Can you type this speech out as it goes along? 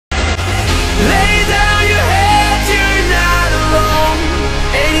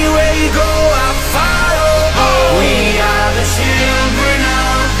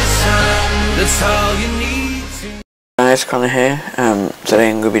all you need to. Guys, Connor here. Today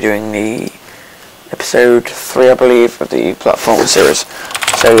I'm going to be doing the episode 3, I believe, of the platform series.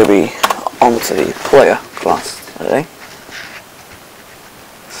 So we'll be on to the player class today.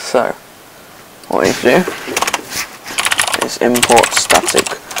 So, what you do is import static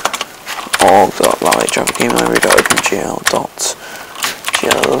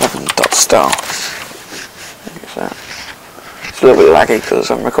org.LWJGL.gl11.star. It's a little bit laggy because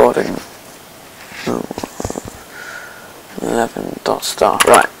I'm recording 11.star.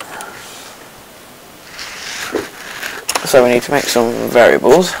 Right. So we need to make some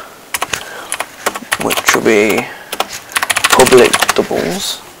variables, which will be public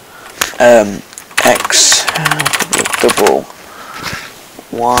doubles, x public double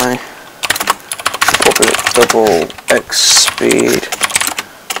y public double x speed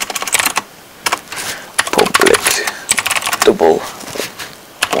public double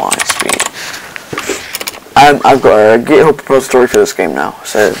y speed. I've got a GitHub repository for this game now,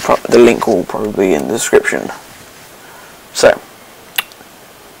 so the link will probably be in the description. So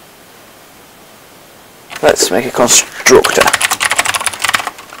let's make a constructor.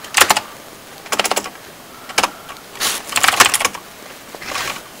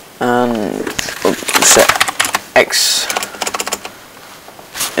 And we'll set x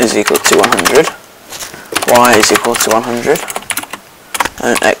is equal to 100, y is equal to 100,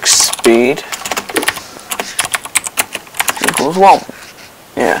 and x speed equals 1.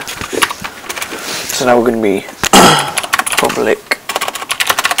 Yeah. So now we're going to be public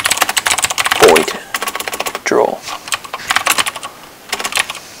void draw.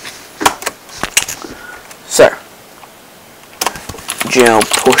 So GL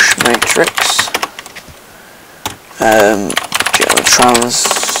push matrix, GL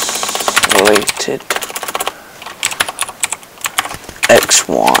translated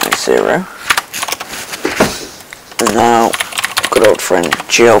xy0, and now good old friend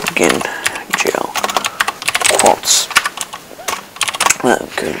GL begin, GL quads,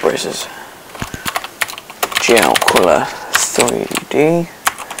 curly braces, GL color 3D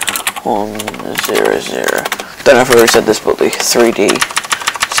 100. Don't know if I already said this, but the 3D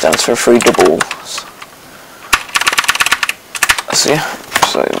stands for 3 doubles. So yeah,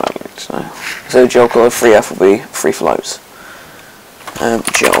 so gel color 3F will be 3 flows.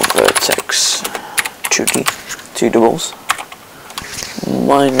 Gel vertex 2D, 2 doubles,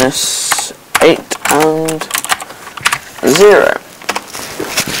 -8 and 0.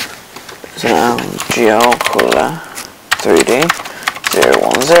 So now gel color 3D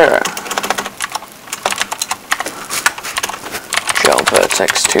 010. Gel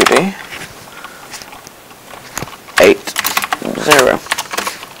vertex 2D 8 0.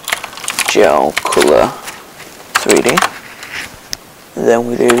 Gel color 3D, then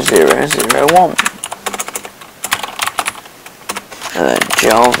we do 0 0 1, and then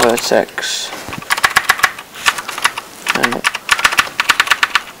gel vertex and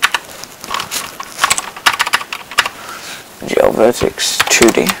gel vertex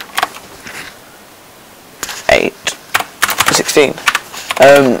 2D 8 16.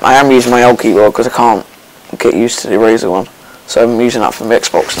 I am using my old keyboard because I can't get used to the Razer one, so I'm using that from the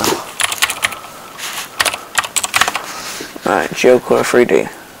Xbox now. Right, gel color 3D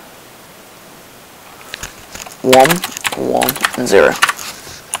 1 1 and 0.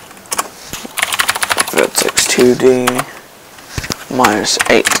 Vertex 2D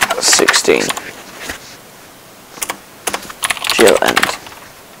 -8 16. Gel end.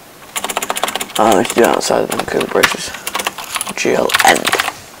 I need to do that outside of them curly braces. GL end,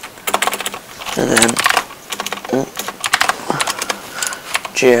 and then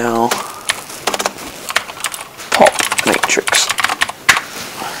GL pop matrix.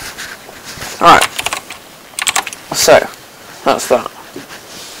 Alright, so that's that.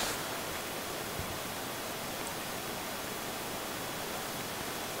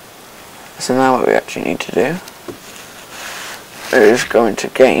 So now what we actually need to do is go into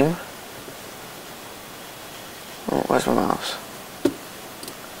game. Oh, where's my mouse?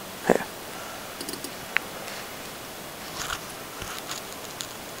 Here.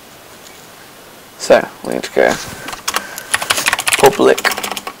 So we need to go public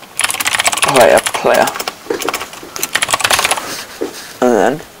player, and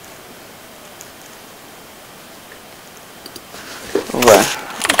then where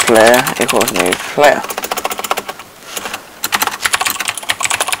player equals new player,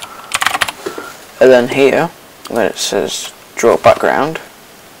 and then here when it says draw background,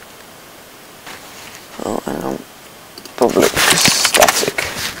 public static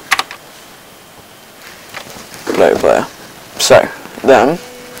player. So then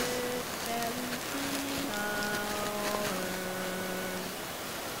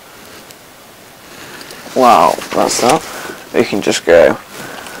Well, that's not. We can just go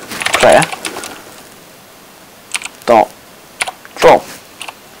player dot draw.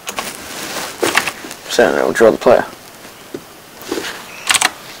 So it will draw the player.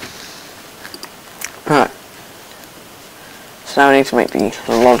 Right. So now we need to make the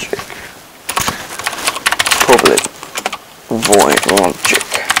logic public void logic.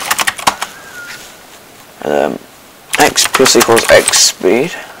 X plus equals x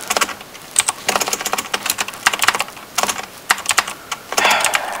speed.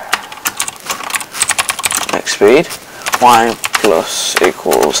 X speed. Y plus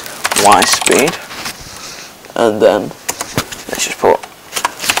equals y speed. And then let's just put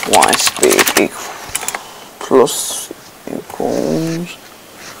y speed plus equals,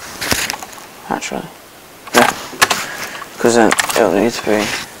 actually, yeah, because then it'll need to be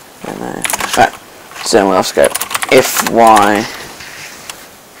in there. Right, so then we'll have to go if y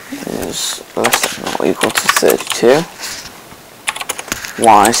is less than or equal to 32,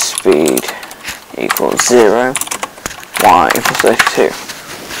 y speed equals 0, y equals 32.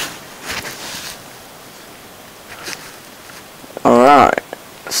 Alright,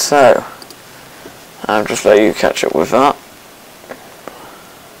 so I'll just let you catch up with that.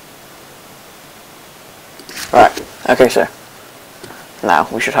 Right, okay, so now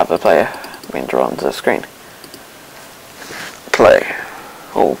we should have the player being drawn to the screen. Play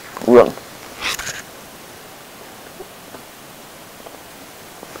or run.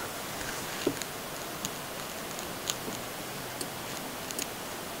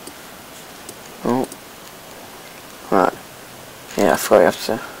 Oh, right. Yeah, I forgot you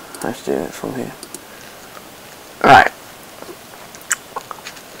have to do it from here. Right.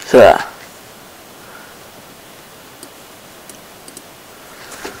 So there.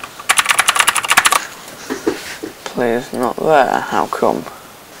 Player's not there. How come?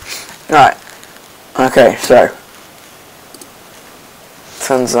 Right. Okay, so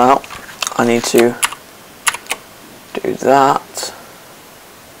turns out I need to do that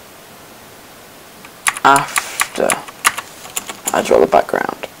after I draw the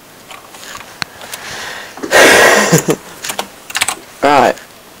background. Right.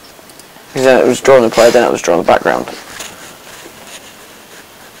 Because then it was drawing the player, then it was drawing the background.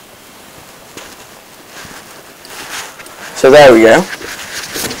 So there we go.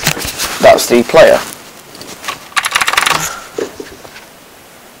 That's the player.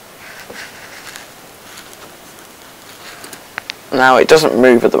 Now it doesn't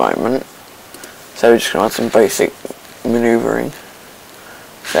move at the moment, so we're just going to add some basic manoeuvring.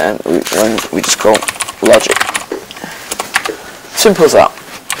 Then we just call logic. Simple as that.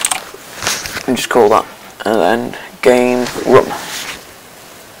 And just call that, and then game run.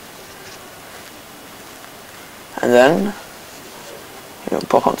 And then it'll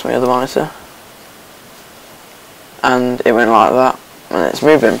pop onto my other monitor, and it went like that, and it's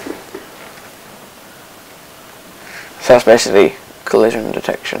moving. So that's basically collision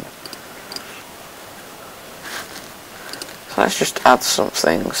detection. So let's just add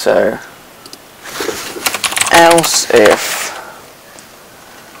something. So else if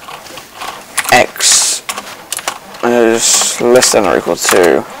x is less than or equal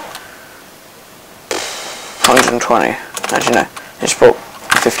to 120. Actually no, just put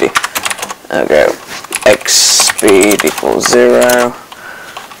 50. There we go. X speed equals 0.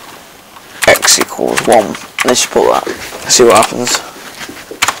 X equals 1. Let's just put that. Let's see what happens.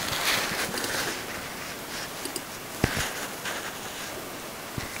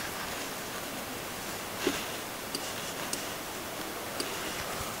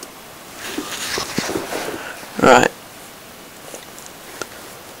 Right.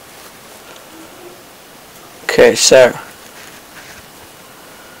 Okay, so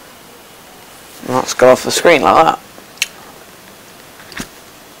let's go off the screen like that.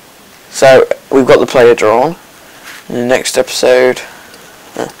 So we've got the player drawn. In the next episode,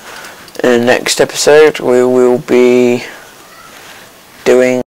 we will be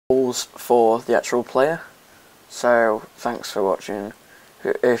doing rules for the actual player. So thanks for watching.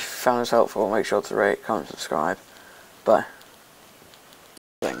 If you found this helpful, make sure to rate, comment, subscribe. Bye.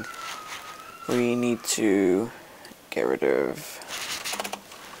 We need to get rid of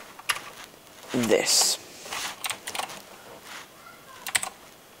this.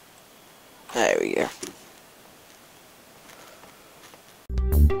 There we go.